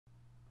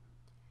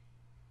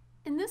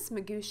In this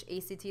Magoosh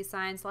ACT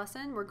Science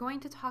lesson, we're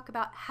going to talk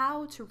about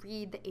how to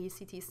read the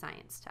ACT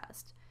Science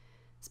test.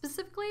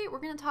 Specifically,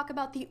 we're going to talk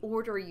about the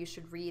order you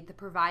should read the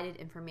provided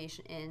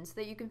information in so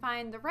that you can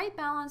find the right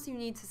balance you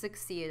need to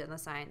succeed in the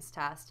science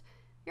test,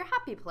 your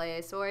happy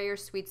place or your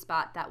sweet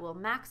spot that will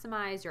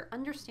maximize your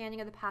understanding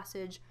of the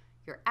passage,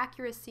 your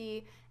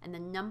accuracy, and the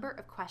number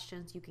of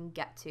questions you can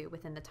get to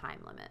within the time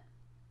limit.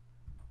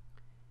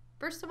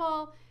 First of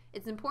all,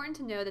 it's important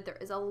to know that there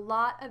is a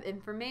lot of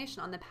information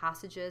on the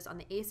passages on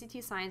the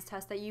ACT Science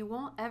test that you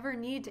won't ever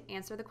need to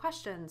answer the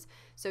questions,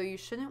 so you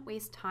shouldn't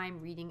waste time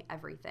reading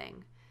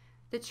everything.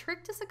 The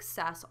trick to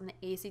success on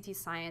the ACT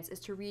Science is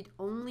to read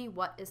only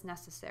what is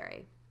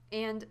necessary.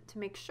 And to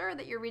make sure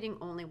that you're reading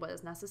only what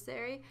is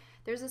necessary,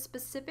 there's a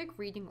specific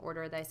reading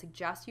order that I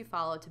suggest you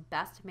follow to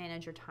best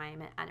manage your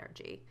time and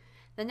energy.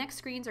 The next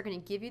screens are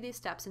going to give you these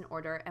steps in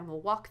order, and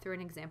we'll walk through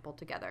an example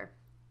together.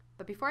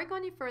 But before I go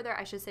any further,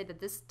 I should say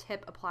that this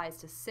tip applies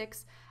to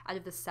 6 out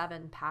of the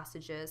 7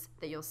 passages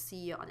that you'll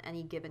see on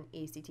any given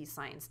ACT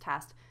Science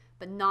test,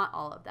 but not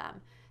all of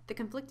them. The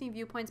Conflicting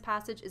Viewpoints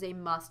passage is a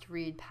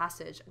must-read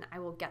passage, and I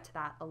will get to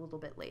that a little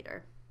bit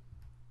later.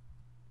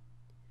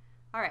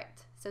 All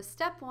right, so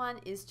step 1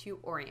 is to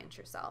orient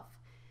yourself.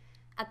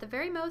 At the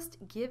very most,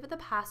 give the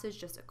passage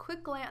just a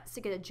quick glance to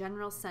get a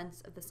general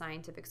sense of the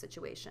scientific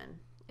situation.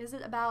 Is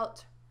it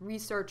about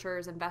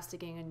researchers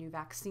investigating a new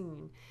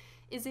vaccine?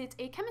 Is it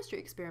a chemistry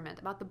experiment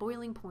about the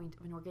boiling point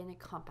of an organic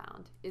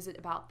compound? Is it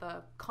about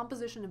the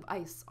composition of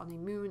ice on the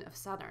moon of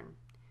Saturn?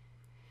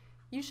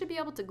 You should be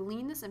able to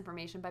glean this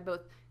information by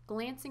both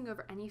glancing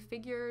over any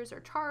figures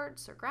or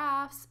charts or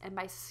graphs and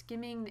by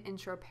skimming the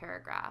intro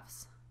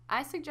paragraphs.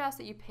 I suggest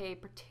that you pay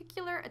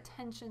particular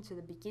attention to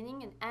the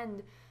beginning and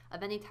end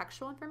of any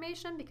textual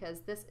information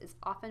because this is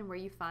often where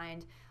you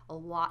find a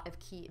lot of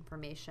key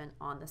information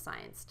on the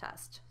science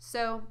test.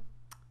 So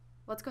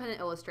let's go ahead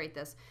and illustrate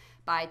this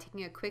by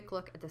taking a quick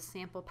look at the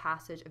sample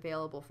passage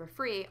available for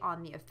free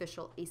on the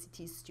official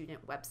ACT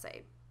student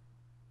website.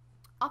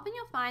 Often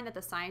you'll find that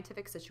the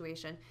scientific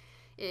situation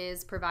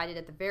is provided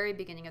at the very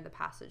beginning of the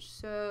passage.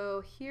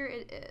 So here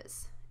it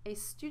is. A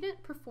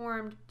student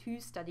performed 2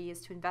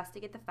 studies to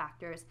investigate the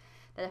factors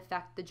that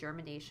affect the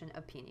germination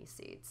of peony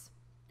seeds.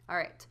 All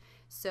right,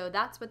 so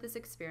that's what this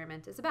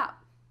experiment is about.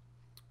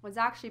 What's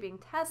actually being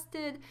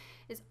tested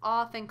is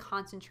often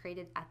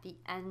concentrated at the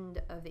end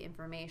of the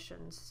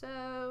information,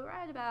 so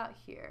right about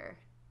here.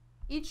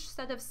 Each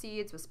set of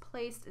seeds was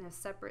placed in a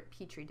separate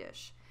petri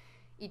dish.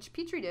 Each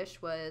petri dish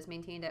was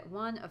maintained at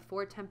one of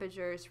 4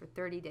 temperatures for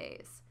 30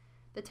 days.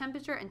 The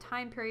temperature and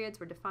time periods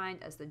were defined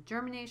as the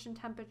germination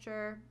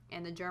temperature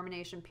and the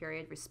germination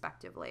period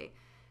respectively.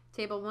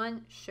 Table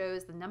 1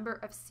 shows the number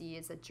of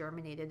seeds that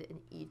germinated in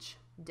each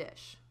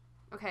dish.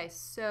 Okay,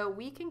 so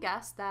we can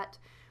guess that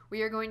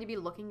we are going to be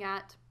looking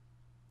at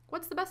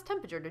what's the best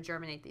temperature to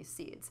germinate these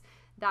seeds.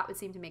 That would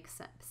seem to make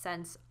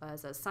sense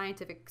as a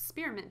scientific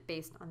experiment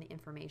based on the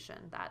information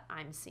that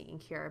I'm seeing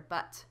here.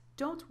 But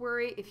don't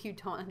worry if you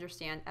don't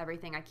understand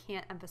everything. I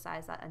can't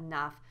emphasize that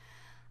enough.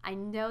 I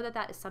know that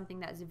that is something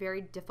that is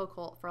very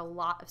difficult for a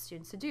lot of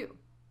students to do.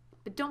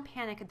 But don't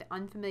panic at the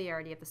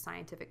unfamiliarity of the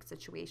scientific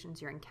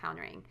situations you're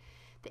encountering.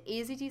 The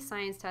ACT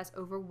Science test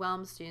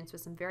overwhelms students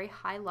with some very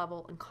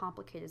high-level and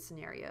complicated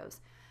scenarios.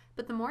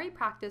 But the more you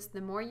practice,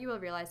 the more you will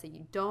realize that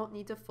you don't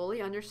need to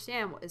fully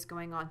understand what is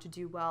going on to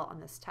do well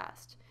on this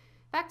test.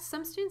 In fact,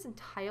 some students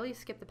entirely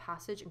skip the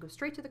passage and go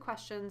straight to the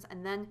questions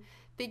and then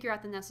figure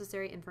out the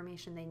necessary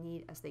information they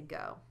need as they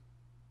go.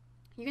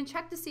 You can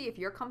check to see if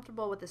you're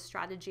comfortable with this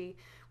strategy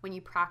when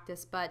you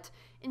practice, but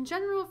in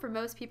general, for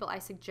most people, I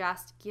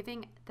suggest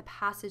giving the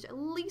passage at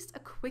least a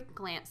quick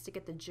glance to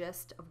get the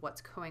gist of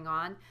what's going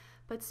on,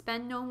 but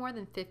spend no more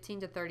than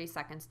 15 to 30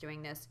 seconds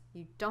doing this.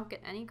 You don't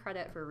get any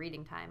credit for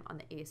reading time on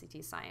the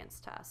ACT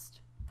Science test.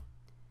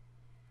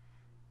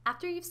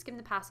 After you've skimmed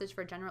the passage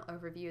for a general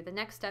overview, the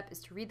next step is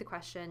to read the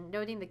question,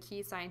 noting the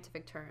key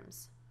scientific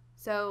terms.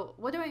 So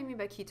what do I mean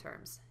by key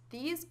terms?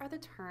 These are the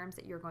terms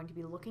that you're going to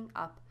be looking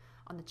up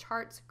on the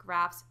charts,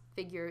 graphs,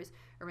 figures,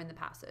 or in the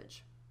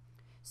passage.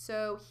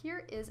 So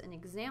here is an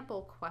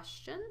example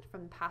question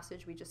from the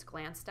passage we just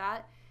glanced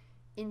at.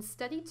 In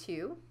study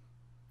 2,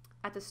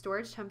 at the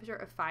storage temperature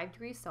of 5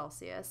 degrees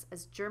Celsius,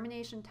 as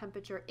germination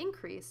temperature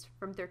increased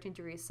from 13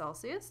 degrees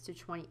Celsius to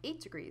 28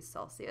 degrees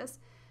Celsius,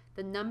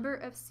 the number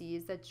of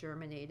seeds that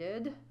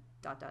germinated ...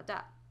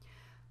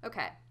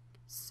 Okay,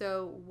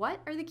 so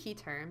what are the key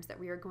terms that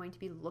we are going to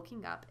be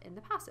looking up in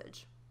the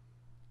passage?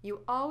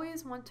 You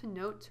always want to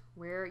note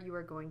where you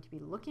are going to be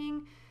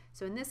looking.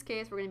 So in this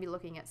case, we're going to be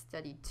looking at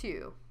study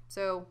 2.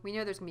 So we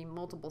know there's going to be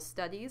multiple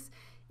studies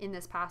in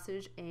this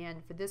passage,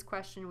 and for this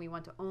question, we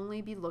want to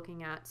only be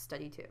looking at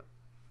study 2.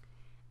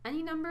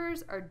 Any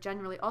numbers are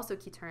generally also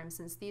key terms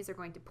since these are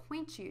going to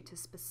point you to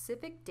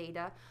specific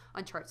data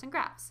on charts and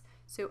graphs.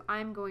 So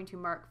I'm going to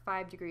mark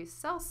 5 degrees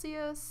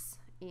Celsius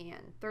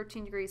and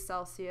 13 degrees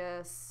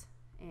Celsius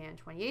and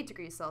 28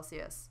 degrees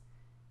Celsius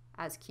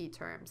as key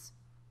terms.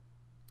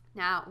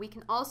 Now, we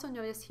can also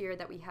notice here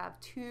that we have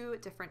 2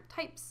 different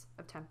types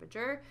of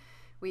temperature.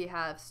 We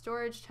have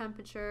storage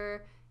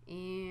temperature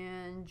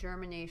and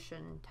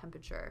germination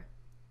temperature.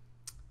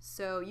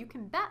 So you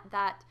can bet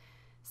that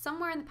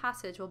somewhere in the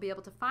passage we'll be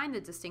able to find the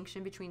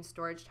distinction between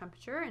storage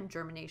temperature and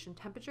germination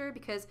temperature,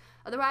 because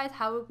otherwise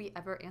how would we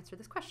ever answer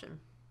this question?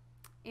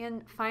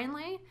 And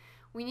finally,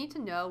 we need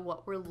to know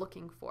what we're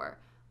looking for.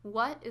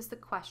 What is the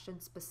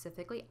question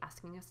specifically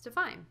asking us to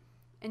find?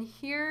 And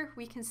here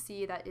we can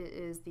see that it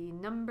is the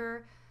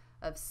number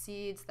of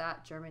seeds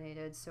that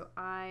germinated. So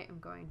I am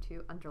going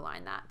to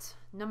underline that,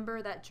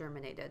 number that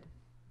germinated.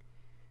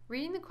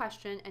 Reading the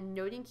question and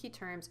noting key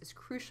terms is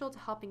crucial to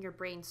helping your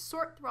brain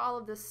sort through all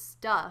of this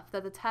stuff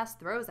that the test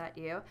throws at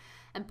you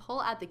and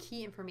pull out the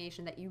key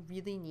information that you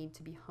really need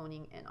to be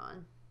honing in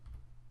on.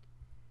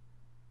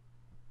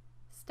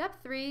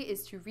 Step 3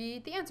 is to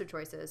read the answer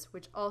choices,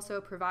 which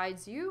also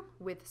provides you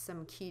with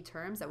some key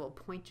terms that will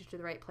point you to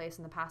the right place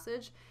in the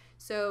passage.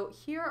 So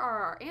here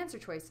are our answer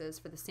choices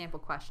for the sample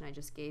question I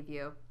just gave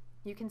you.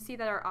 You can see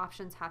that our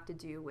options have to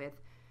do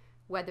with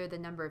whether the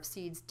number of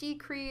seeds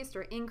decreased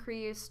or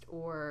increased,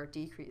 or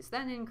decreased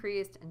then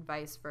increased, and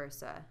vice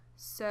versa.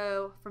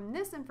 So from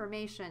this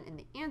information in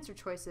the answer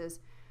choices,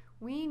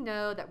 we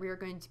know that we are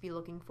going to be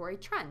looking for a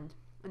trend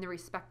in the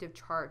respective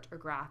chart or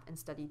graph in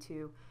study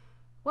 2.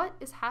 What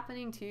is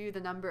happening to the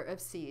number of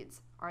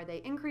seeds? Are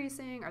they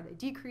increasing? Are they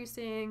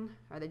decreasing?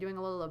 Are they doing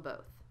a little of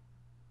both?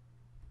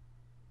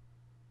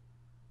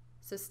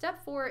 So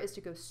step 4 is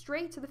to go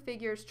straight to the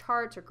figures,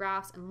 charts, or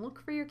graphs and look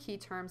for your key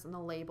terms in the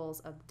labels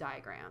of the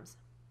diagrams.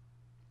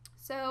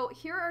 So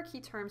here are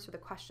key terms for the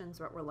questions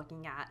that we're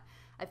looking at.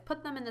 I've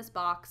put them in this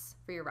box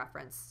for your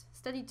reference.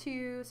 Study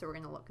 2, so we're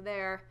going to look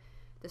there.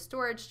 The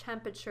storage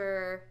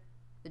temperature,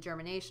 the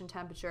germination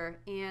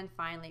temperature, and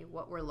finally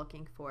what we're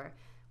looking for.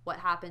 What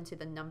happened to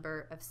the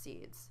number of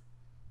seeds?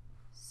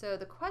 So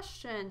the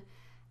question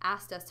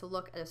asked us to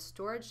look at a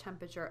storage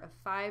temperature of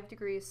 5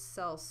 degrees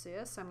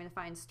Celsius. So I'm going to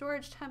find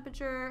storage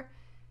temperature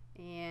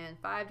and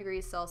 5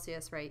 degrees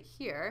Celsius right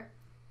here.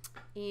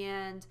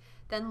 And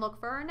then look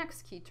for our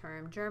next key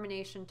term,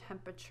 germination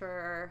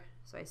temperature.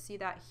 So I see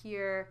that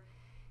here.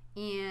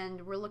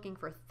 And we're looking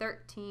for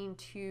 13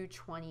 to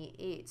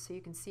 28. So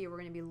you can see we're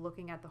going to be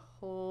looking at the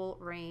whole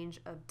range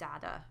of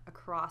data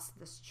across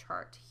this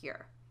chart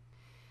here.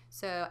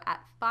 So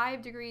at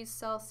 5 degrees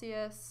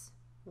Celsius,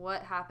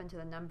 what happened to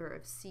the number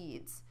of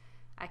seeds?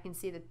 I can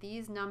see that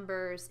these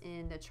numbers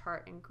in the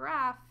chart and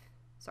graph,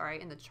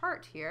 in the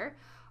chart here,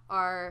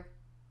 are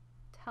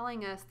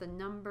telling us the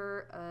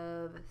number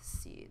of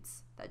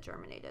seeds that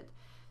germinated.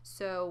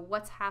 So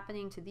what's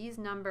happening to these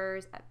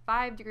numbers at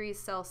 5 degrees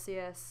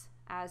Celsius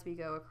as we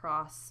go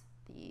across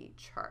the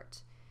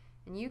chart?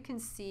 And you can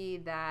see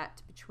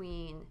that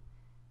between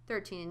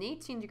 13 and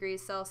 18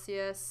 degrees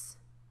Celsius,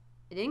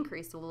 it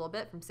increased a little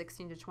bit from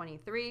 16 to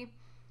 23,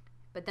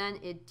 but then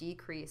it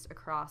decreased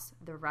across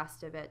the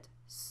rest of it.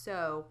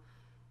 So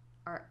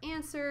our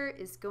answer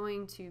is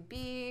going to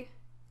be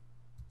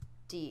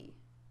D.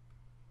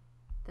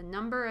 The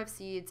number of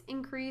seeds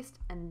increased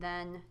and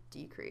then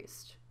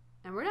decreased.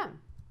 And we're done.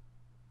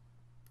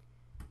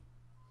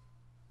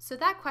 So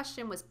that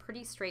question was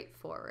pretty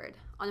straightforward.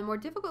 On a more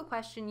difficult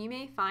question, you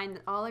may find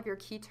that all of your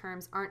key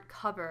terms aren't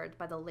covered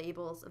by the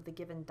labels of the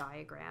given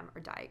diagram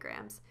or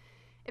diagrams.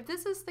 If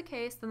this is the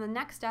case, then the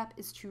next step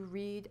is to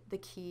read the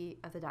key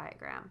of the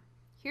diagram.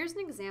 Here's an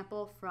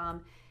example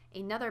from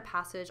another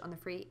passage on the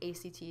free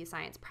ACT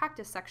Science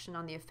Practice section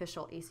on the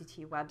official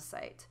ACT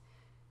website.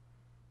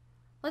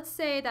 Let's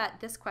say that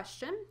this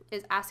question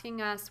is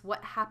asking us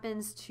what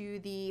happens to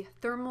the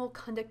thermal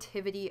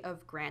conductivity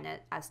of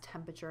granite as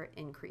temperature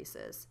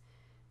increases.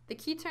 The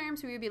key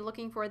terms we would be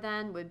looking for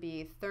then would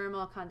be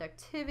thermal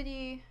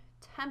conductivity,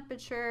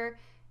 temperature,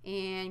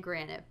 and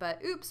granite.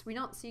 But oops, we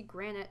don't see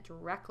granite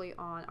directly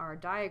on our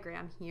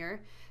diagram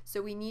here,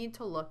 so we need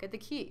to look at the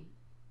key.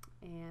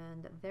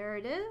 And there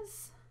it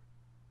is.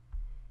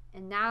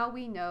 And now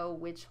we know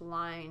which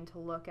line to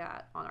look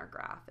at on our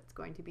graph. It's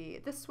going to be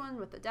this one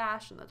with the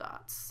dash and the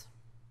dots.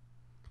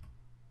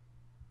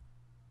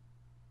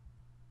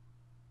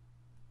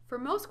 For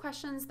most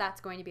questions,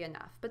 that's going to be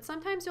enough, but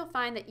sometimes you'll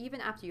find that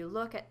even after you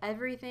look at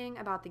everything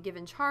about the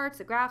given charts,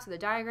 the graphs, or the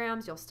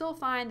diagrams, you'll still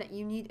find that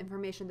you need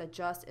information that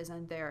just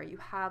isn't there. You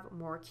have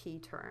more key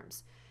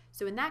terms.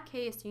 So in that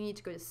case, you need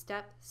to go to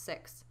step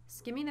 6,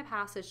 skimming the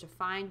passage to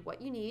find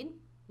what you need,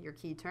 your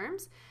key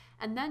terms,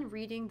 and then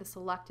reading the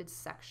selected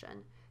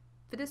section.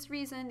 For this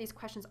reason, these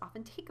questions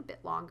often take a bit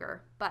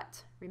longer,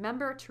 but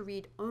remember to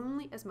read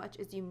only as much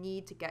as you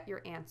need to get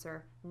your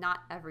answer, not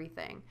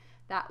everything.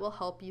 That will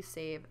help you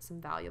save some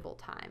valuable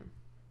time.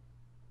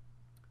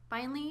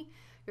 Finally,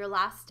 your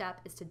last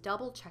step is to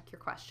double check your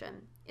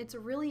question. It's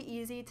really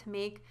easy to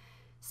make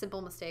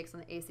simple mistakes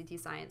on the ACT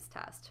Science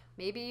test.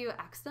 Maybe you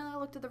accidentally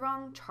looked at the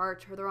wrong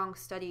chart or the wrong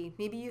study.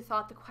 Maybe you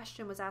thought the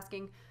question was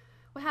asking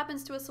what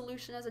happens to a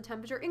solution as the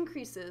temperature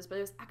increases, but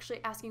it was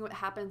actually asking what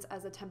happens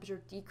as the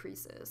temperature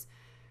decreases.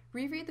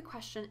 Reread the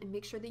question and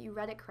make sure that you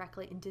read it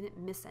correctly and didn't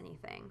miss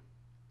anything.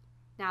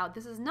 Now,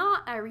 this is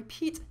not, I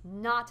repeat,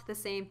 not the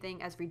same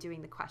thing as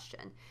redoing the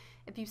question.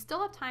 If you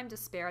still have time to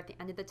spare at the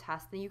end of the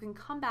test, then you can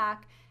come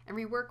back and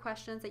rework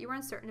questions that you were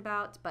uncertain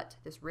about, but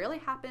this rarely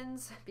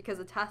happens because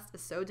the test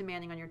is so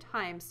demanding on your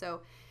time.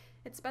 So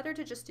it's better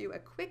to just do a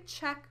quick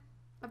check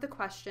of the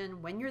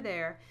question when you're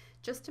there,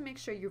 just to make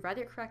sure you read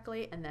it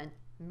correctly and then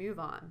move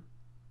on.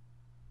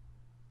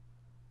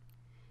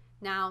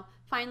 Now,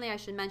 finally, I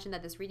should mention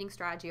that this reading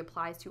strategy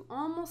applies to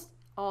almost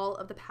all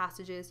of the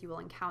passages you will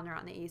encounter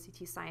on the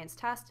ACT Science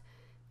test,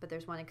 but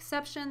there's one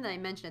exception that I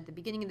mentioned at the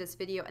beginning of this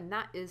video, and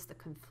that is the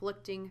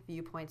Conflicting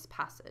Viewpoints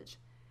passage.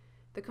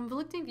 The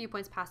Conflicting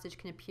Viewpoints passage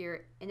can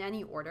appear in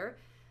any order,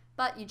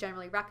 but you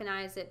generally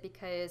recognize it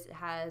because it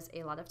has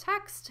a lot of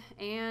text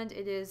and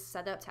it is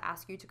set up to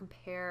ask you to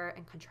compare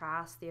and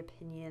contrast the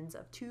opinions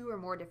of two or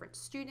more different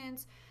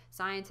students,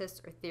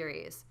 scientists, or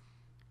theories.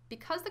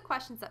 Because the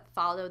questions that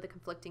follow the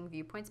Conflicting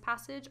Viewpoints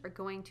passage are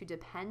going to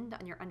depend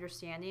on your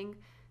understanding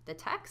the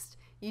text,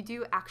 you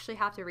do actually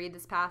have to read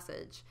this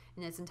passage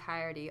in its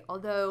entirety,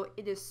 although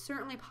it is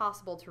certainly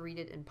possible to read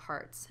it in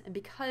parts. And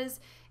because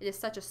it is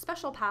such a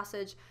special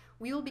passage,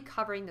 we will be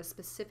covering the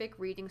specific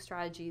reading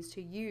strategies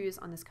to use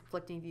on this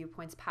Conflicting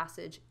Viewpoints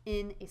passage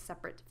in a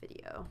separate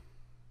video.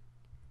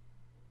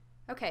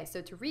 Okay,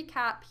 so to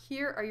recap,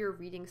 here are your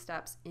reading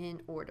steps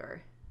in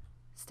order.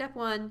 Step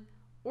 1,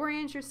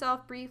 orient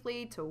yourself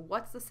briefly to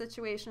what's the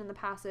situation in the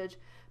passage,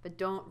 but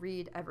don't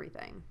read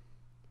everything.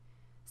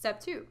 Step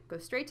 2, go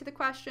straight to the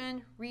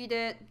question, read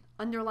it,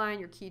 underline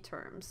your key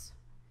terms.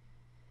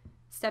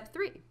 Step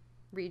 3,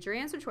 read your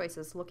answer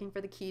choices, looking for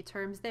the key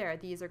terms there.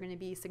 These are going to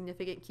be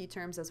significant key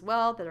terms as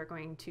well that are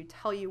going to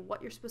tell you what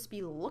you're supposed to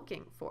be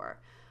looking for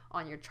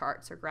on your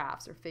charts or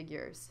graphs or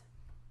figures.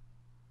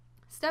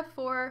 Step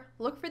 4,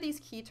 look for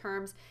these key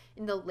terms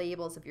in the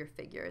labels of your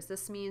figures.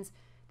 This means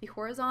the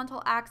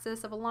horizontal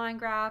axis of a line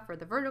graph or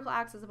the vertical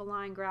axis of a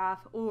line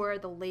graph or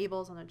the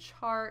labels on a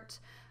chart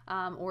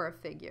or a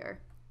figure.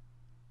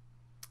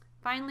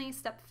 Finally,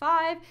 step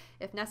 5,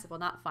 if necessary, well,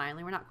 not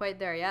finally, we're not quite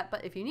there yet,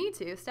 but if you need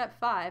to, step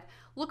 5,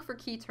 look for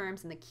key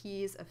terms in the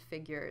keys of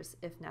figures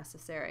if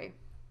necessary.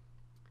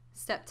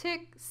 Step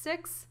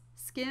 6,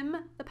 skim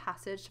the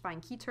passage to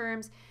find key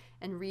terms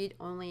and read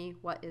only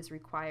what is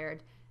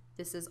required.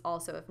 This is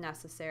also if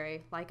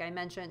necessary. Like I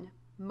mentioned,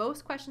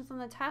 most questions on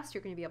the test,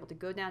 you're going to be able to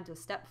go down to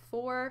step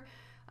 4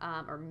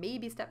 or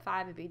maybe step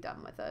 5 and be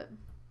done with it.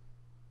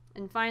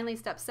 And finally,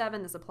 step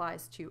 7, this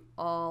applies to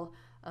all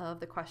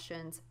of the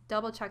questions.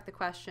 Double check the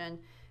question,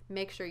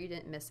 make sure you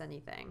didn't miss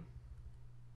anything.